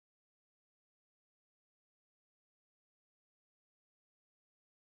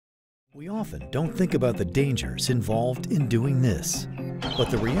We often don't think about the dangers involved in doing this. But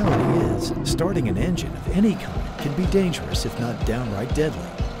the reality is, starting an engine of any kind can be dangerous if not downright deadly,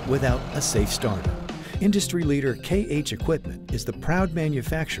 without a safe starter. Industry leader KH Equipment is the proud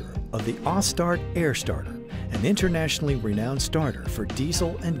manufacturer of the AUSTART air starter, an internationally renowned starter for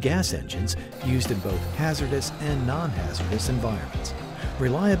diesel and gas engines used in both hazardous and non-hazardous environments.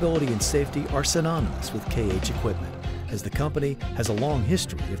 Reliability and safety are synonymous with KH Equipment, as the company has a long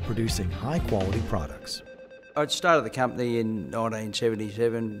history of producing high-quality products. I started the company in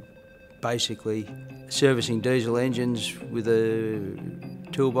 1977, basically servicing diesel engines with a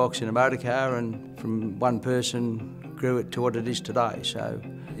toolbox and a motor car, and from one person grew it to what it is today. So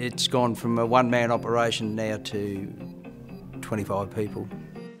it's gone from a one-man operation now to 25 people.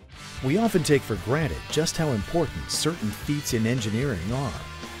 We often take for granted just how important certain feats in engineering are.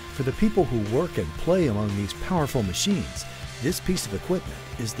 For the people who work and play among these powerful machines, this piece of equipment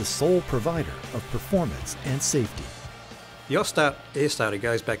is the sole provider of performance and safety. The AUSTART air starter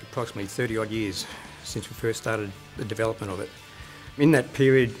goes back approximately 30 odd years since we first started the development of it. In that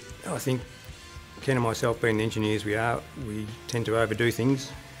period, I think Ken and myself, being the engineers we are, we tend to overdo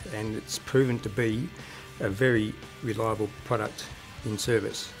things, and it's proven to be a very reliable product in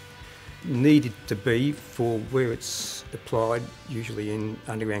service. Needed to be for where it's applied, usually in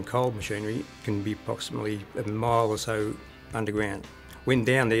underground coal machinery, can be approximately a mile or so underground. When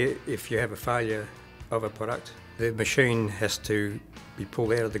down there, if you have a failure of a product, the machine has to be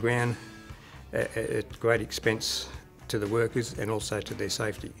pulled out of the ground at great expense to the workers and also to their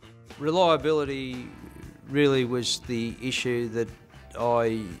safety. Reliability really was the issue that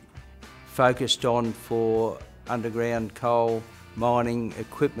I focused on for underground coal mining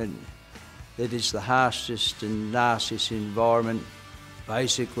equipment. That is the harshest and nastiest environment.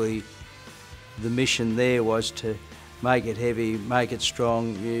 Basically, the mission there was to make it heavy, make it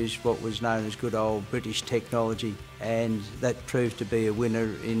strong, use what was known as good old British technology, and that proved to be a winner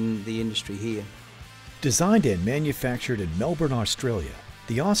in the industry here. Designed and manufactured in Melbourne, Australia,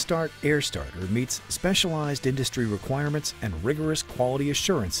 the AUSTART air starter meets specialized industry requirements and rigorous quality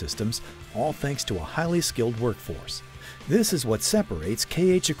assurance systems, all thanks to a highly skilled workforce. This is what separates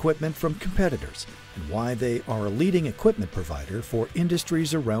KH Equipment from competitors and why they are a leading equipment provider for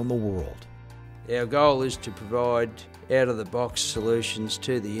industries around the world. Our goal is to provide out-of-the-box solutions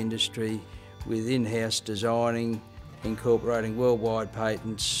to the industry with in-house designing, incorporating worldwide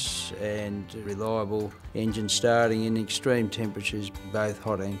patents and reliable engine starting in extreme temperatures, both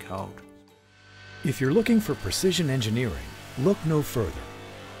hot and cold. If you're looking for precision engineering, look no further.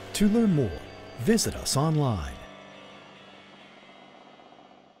 To learn more, visit us online.